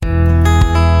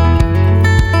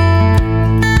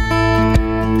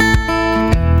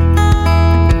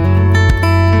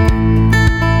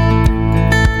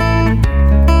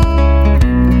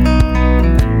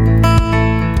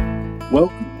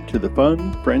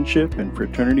Fun, Friendship, and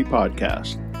Fraternity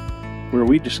podcast, where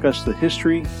we discuss the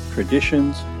history,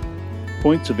 traditions,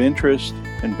 points of interest,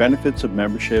 and benefits of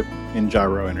membership in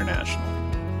Gyro International.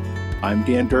 I'm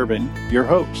Dan Durbin, your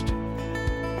host.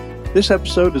 This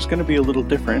episode is going to be a little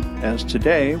different, as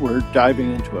today we're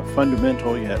diving into a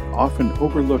fundamental yet often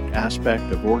overlooked aspect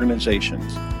of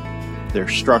organizations, their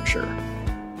structure.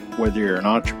 Whether you're an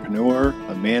entrepreneur,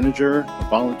 a manager, a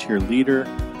volunteer leader,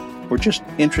 or just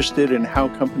interested in how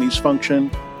companies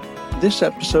function, this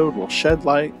episode will shed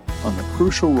light on the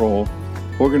crucial role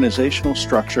organizational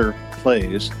structure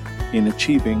plays in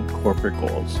achieving corporate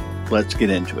goals. Let's get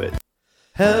into it.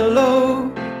 Hello,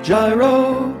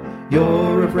 Gyro,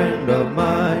 you're a friend of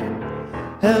mine.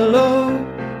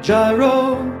 Hello,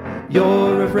 Gyro,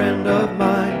 you're a friend of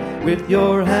mine. With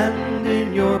your hand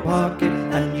in your pocket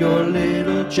and your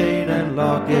little chain and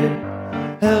locket.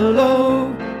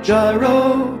 Hello,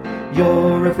 Gyro,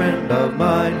 you're a friend of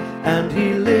mine, and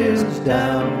he lives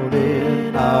down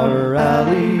in our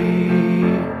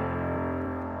alley.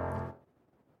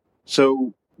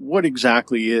 So, what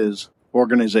exactly is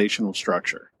organizational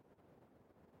structure?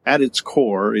 At its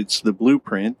core, it's the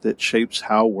blueprint that shapes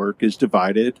how work is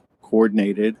divided,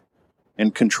 coordinated,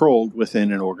 and controlled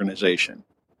within an organization.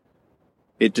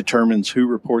 It determines who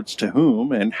reports to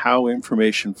whom and how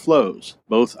information flows,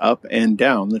 both up and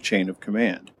down the chain of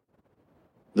command.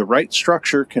 The right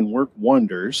structure can work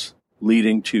wonders,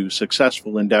 leading to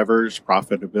successful endeavors,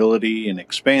 profitability, and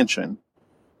expansion,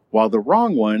 while the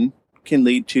wrong one can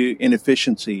lead to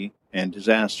inefficiency and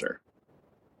disaster.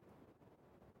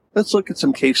 Let's look at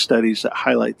some case studies that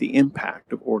highlight the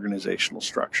impact of organizational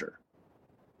structure.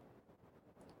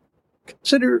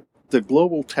 Consider the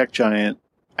global tech giant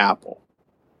Apple.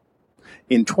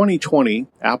 In 2020,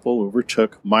 Apple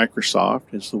overtook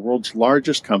Microsoft as the world's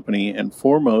largest company and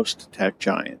foremost tech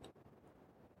giant.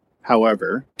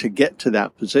 However, to get to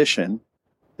that position,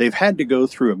 they've had to go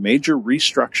through a major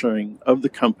restructuring of the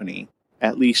company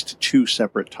at least 2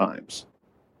 separate times.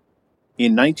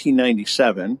 In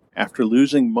 1997, after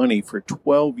losing money for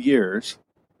 12 years,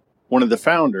 one of the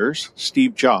founders,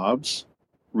 Steve Jobs,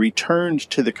 returned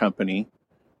to the company,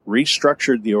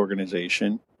 restructured the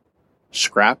organization,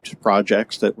 scrapped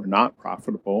projects that were not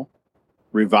profitable,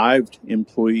 revived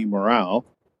employee morale,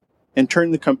 and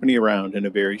turned the company around in a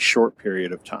very short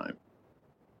period of time.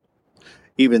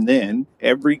 Even then,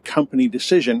 every company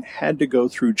decision had to go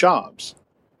through Jobs,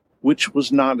 which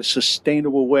was not a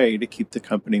sustainable way to keep the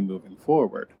company moving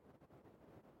forward.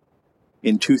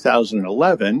 In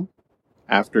 2011,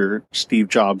 after Steve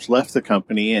Jobs left the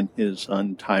company in his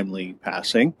untimely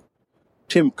passing,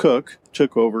 Tim Cook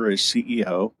took over as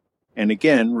CEO and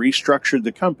again restructured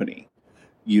the company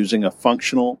using a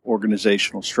functional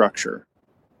organizational structure.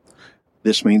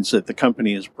 This means that the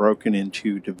company is broken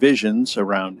into divisions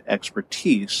around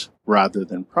expertise rather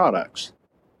than products.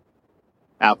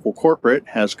 Apple Corporate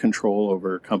has control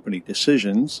over company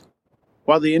decisions,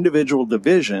 while the individual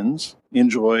divisions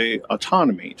enjoy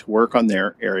autonomy to work on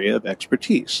their area of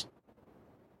expertise.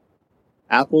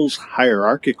 Apple's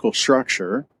hierarchical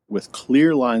structure, with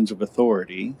clear lines of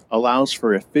authority, allows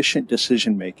for efficient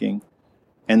decision-making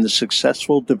and the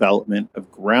successful development of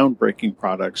groundbreaking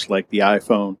products like the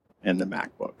iPhone and the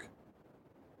MacBook.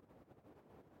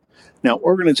 Now,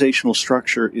 organizational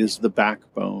structure is the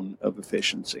backbone of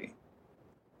efficiency.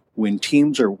 When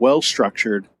teams are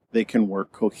well-structured, they can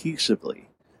work cohesively,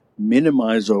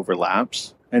 minimize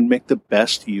overlaps, and make the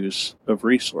best use of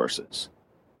resources.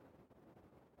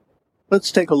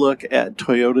 Let's take a look at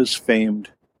Toyota's famed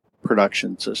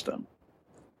production system.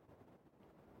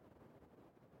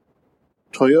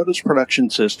 Toyota's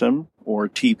production system, or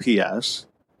TPS,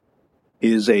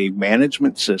 is a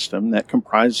management system that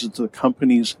comprises the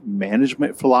company's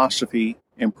management philosophy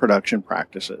and production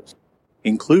practices,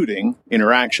 including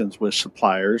interactions with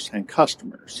suppliers and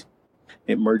customers.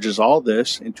 It merges all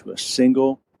this into a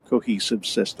single, cohesive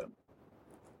system.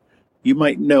 You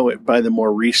might know it by the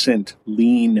more recent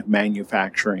lean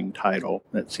manufacturing title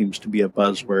that seems to be a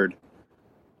buzzword.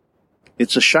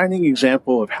 It's a shining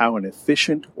example of how an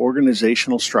efficient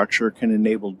organizational structure can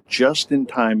enable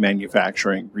just-in-time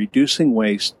manufacturing, reducing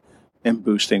waste, and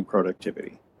boosting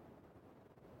productivity.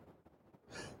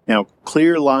 Now,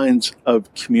 clear lines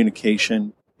of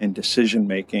communication and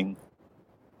decision-making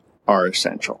are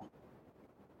essential.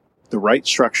 The right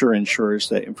structure ensures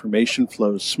that information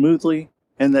flows smoothly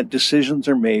and that decisions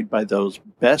are made by those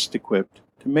best equipped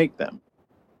to make them.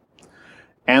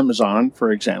 Amazon,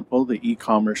 for example, the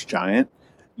e-commerce giant,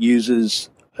 uses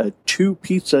a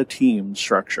 2-pizza team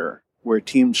structure where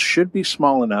teams should be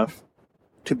small enough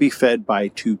to be fed by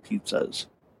 2 pizzas.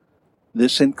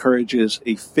 This encourages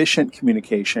efficient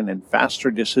communication and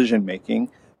faster decision-making,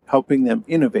 helping them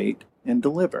innovate and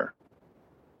deliver.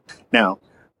 Now,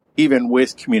 even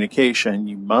with communication,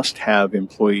 you must have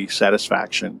employee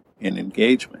satisfaction and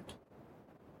engagement.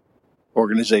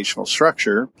 Organizational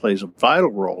structure plays a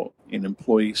vital role in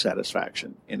employee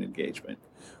satisfaction and engagement.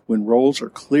 When roles are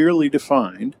clearly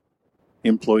defined,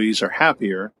 employees are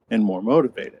happier and more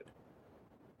motivated.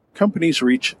 Companies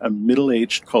reach a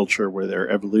middle-aged culture where their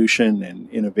evolution and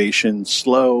innovation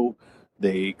slow.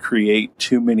 They create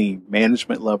too many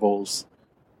management levels.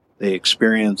 They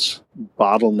experience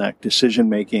bottleneck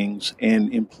decision-makings,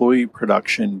 and employee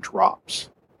production drops.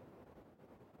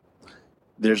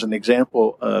 There's an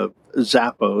example of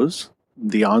Zappos,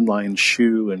 the online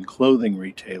shoe and clothing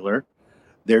retailer.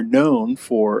 They're known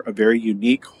for a very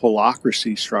unique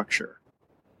holacracy structure.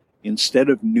 Instead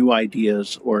of new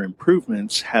ideas or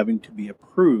improvements having to be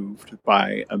approved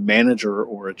by a manager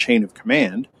or a chain of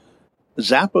command,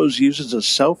 Zappos uses a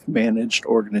self-managed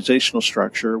organizational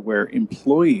structure where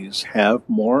employees have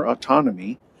more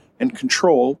autonomy and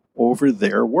control over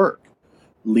their work,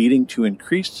 leading to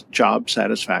increased job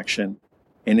satisfaction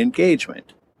and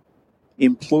engagement.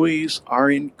 Employees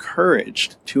are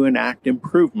encouraged to enact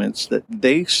improvements that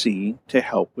they see to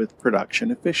help with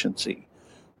production efficiency.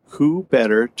 Who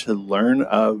better to learn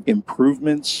of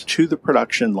improvements to the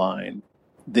production line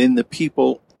than the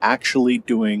people actually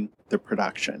doing the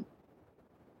production?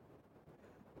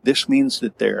 This means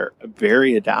that they're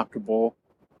very adaptable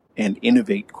and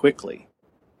innovate quickly.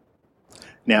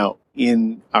 Now,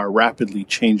 in our rapidly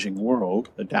changing world,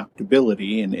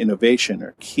 adaptability and innovation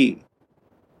are key.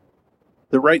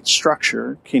 The right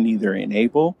structure can either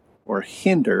enable or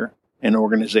hinder an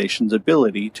organization's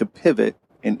ability to pivot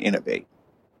and innovate.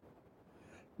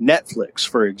 Netflix,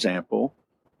 for example,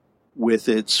 with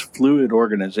its fluid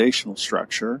organizational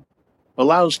structure,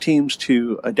 allows teams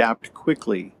to adapt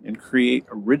quickly and create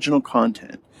original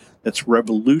content that's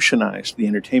revolutionized the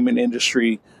entertainment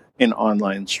industry and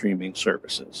online streaming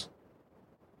services.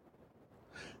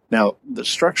 Now, the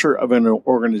structure of an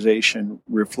organization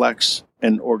reflects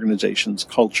an organization's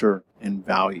culture and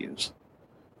values.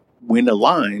 When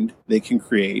aligned, they can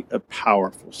create a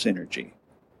powerful synergy.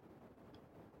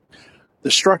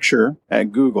 The structure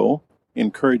at Google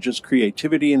encourages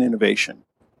creativity and innovation,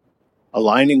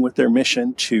 aligning with their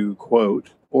mission to,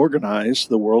 quote, organize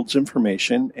the world's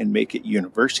information and make it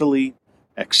universally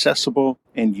accessible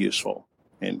and useful,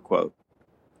 end quote.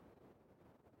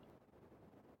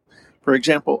 For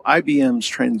example, IBM's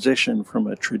transition from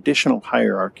a traditional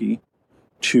hierarchy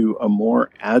to a more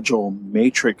agile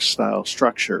matrix-style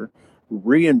structure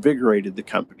reinvigorated the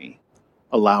company,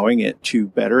 allowing it to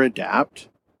better adapt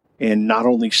and not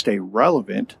only stay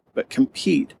relevant, but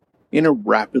compete in a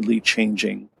rapidly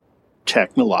changing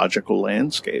technological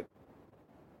landscape.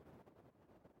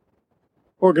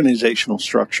 Organizational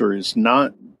structure is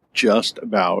not just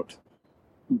about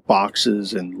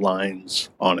boxes and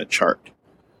lines on a chart.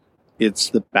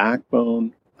 It's the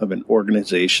backbone of an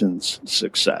organization's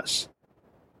success.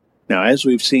 Now, as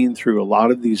we've seen through a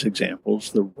lot of these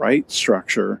examples, the right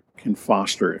structure can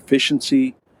foster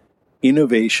efficiency,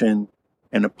 innovation,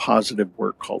 and a positive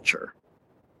work culture.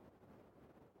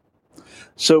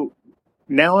 So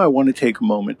now I want to take a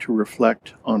moment to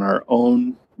reflect on our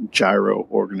own Gyro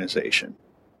organization.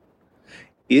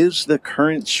 Is the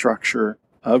current structure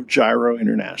of Gyro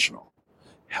International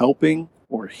helping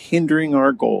or hindering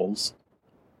our goals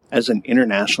as an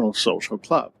international social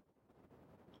club?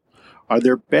 Are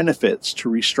there benefits to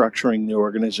restructuring the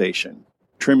organization,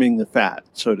 trimming the fat,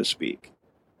 so to speak,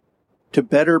 to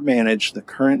better manage the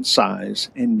current size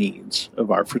and needs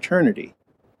of our fraternity?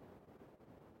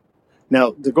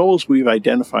 Now, the goals we've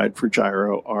identified for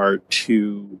Gyro are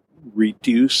to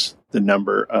reduce the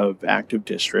number of active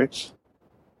districts,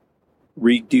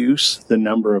 reduce the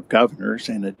number of governors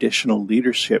and additional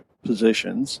leadership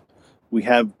positions. We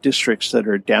have districts that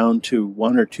are down to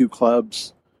 1 or 2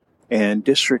 clubs and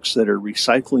districts that are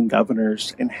recycling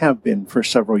governors and have been for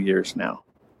several years now.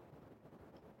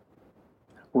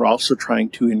 We're also trying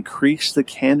to increase the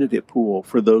candidate pool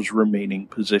for those remaining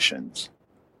positions.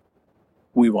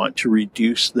 We want to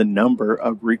reduce the number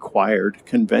of required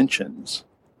conventions.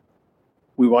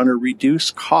 We want to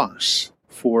reduce costs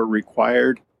for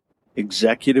required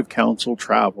executive council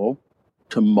travel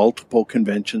to multiple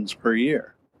conventions per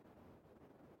year.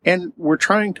 And we're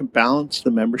trying to balance the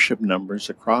membership numbers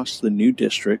across the new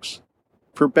districts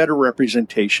for better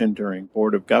representation during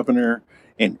Board of Governor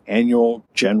and annual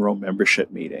general membership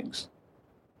meetings.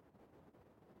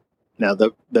 Now,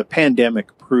 the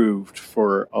pandemic proved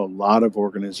for a lot of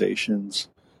organizations,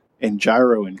 and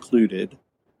Gyro included,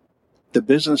 The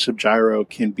business of Gyro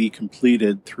can be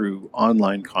completed through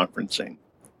online conferencing,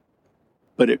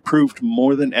 but it proved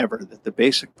more than ever that the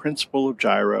basic principle of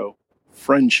Gyro,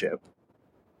 friendship,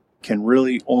 can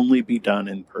really only be done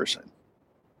in person.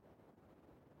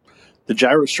 The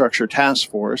Gyrostructure Task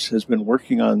Force has been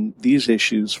working on these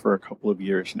issues for a couple of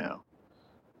years now.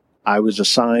 I was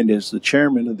assigned as the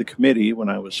chairman of the committee when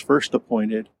I was first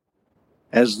appointed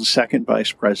as the second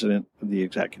vice president of the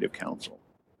Executive Council.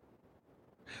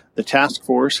 The task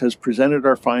force has presented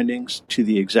our findings to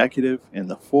the executive and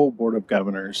the full Board of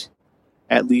Governors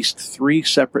at least 3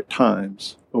 separate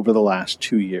times over the last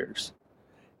 2 years,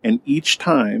 and each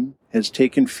time has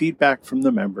taken feedback from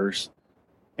the members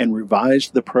and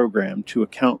revised the program to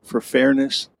account for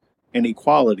fairness and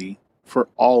equality for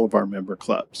all of our member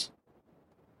clubs.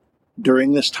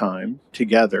 During this time,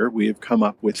 together, we have come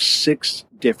up with 6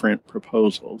 different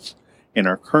proposals and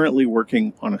are currently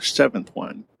working on a 7th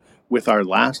one, with our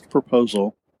last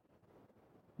proposal,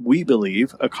 we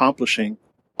believe, accomplishing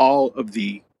all of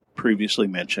the previously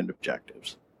mentioned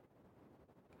objectives.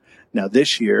 Now,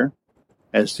 this year,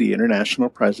 as the international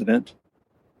president,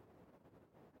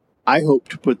 I hope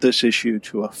to put this issue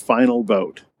to a final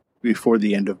vote before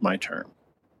the end of my term.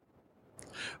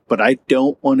 But I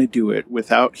don't want to do it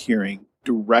without hearing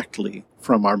directly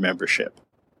from our membership.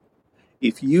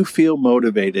 If you feel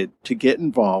motivated to get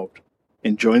involved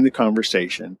and join the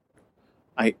conversation,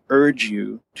 I urge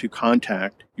you to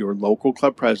contact your local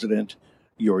club president,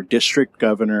 your district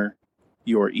governor,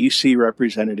 your EC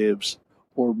representatives,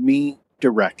 or me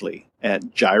directly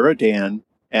at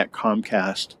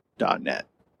gyrodan@comcast.net.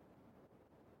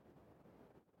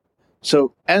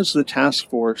 So, as the task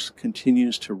force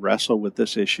continues to wrestle with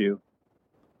this issue,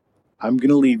 I'm going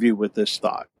to leave you with this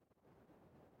thought.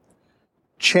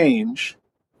 Change,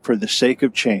 for the sake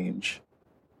of change,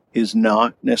 is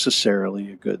not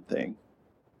necessarily a good thing.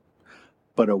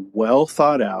 But a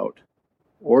well-thought-out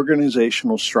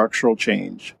organizational structural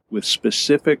change with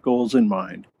specific goals in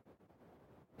mind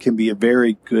can be a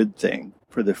very good thing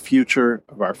for the future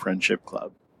of our friendship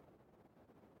club.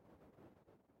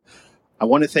 I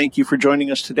want to thank you for joining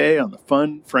us today on the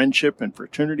Fun, Friendship, and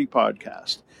Fraternity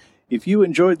podcast. If you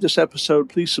enjoyed this episode,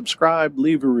 please subscribe,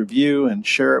 leave a review, and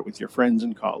share it with your friends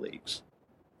and colleagues.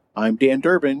 I'm Dan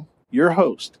Durbin, your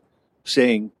host,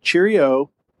 saying cheerio,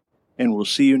 and we'll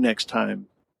see you next time.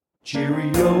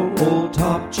 Cheerio, old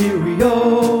top,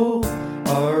 cheerio.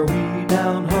 Are we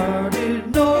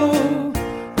downhearted? No.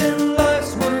 Then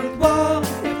life's worthwhile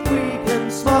if we can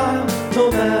smile,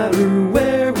 no matter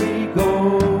where we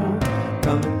go.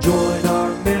 Come and join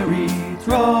our merry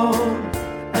throng,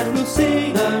 and we'll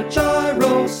sing a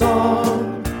gyro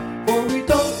song. For we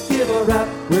don't give a rap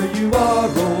where you are,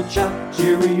 old chap.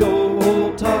 Cheerio.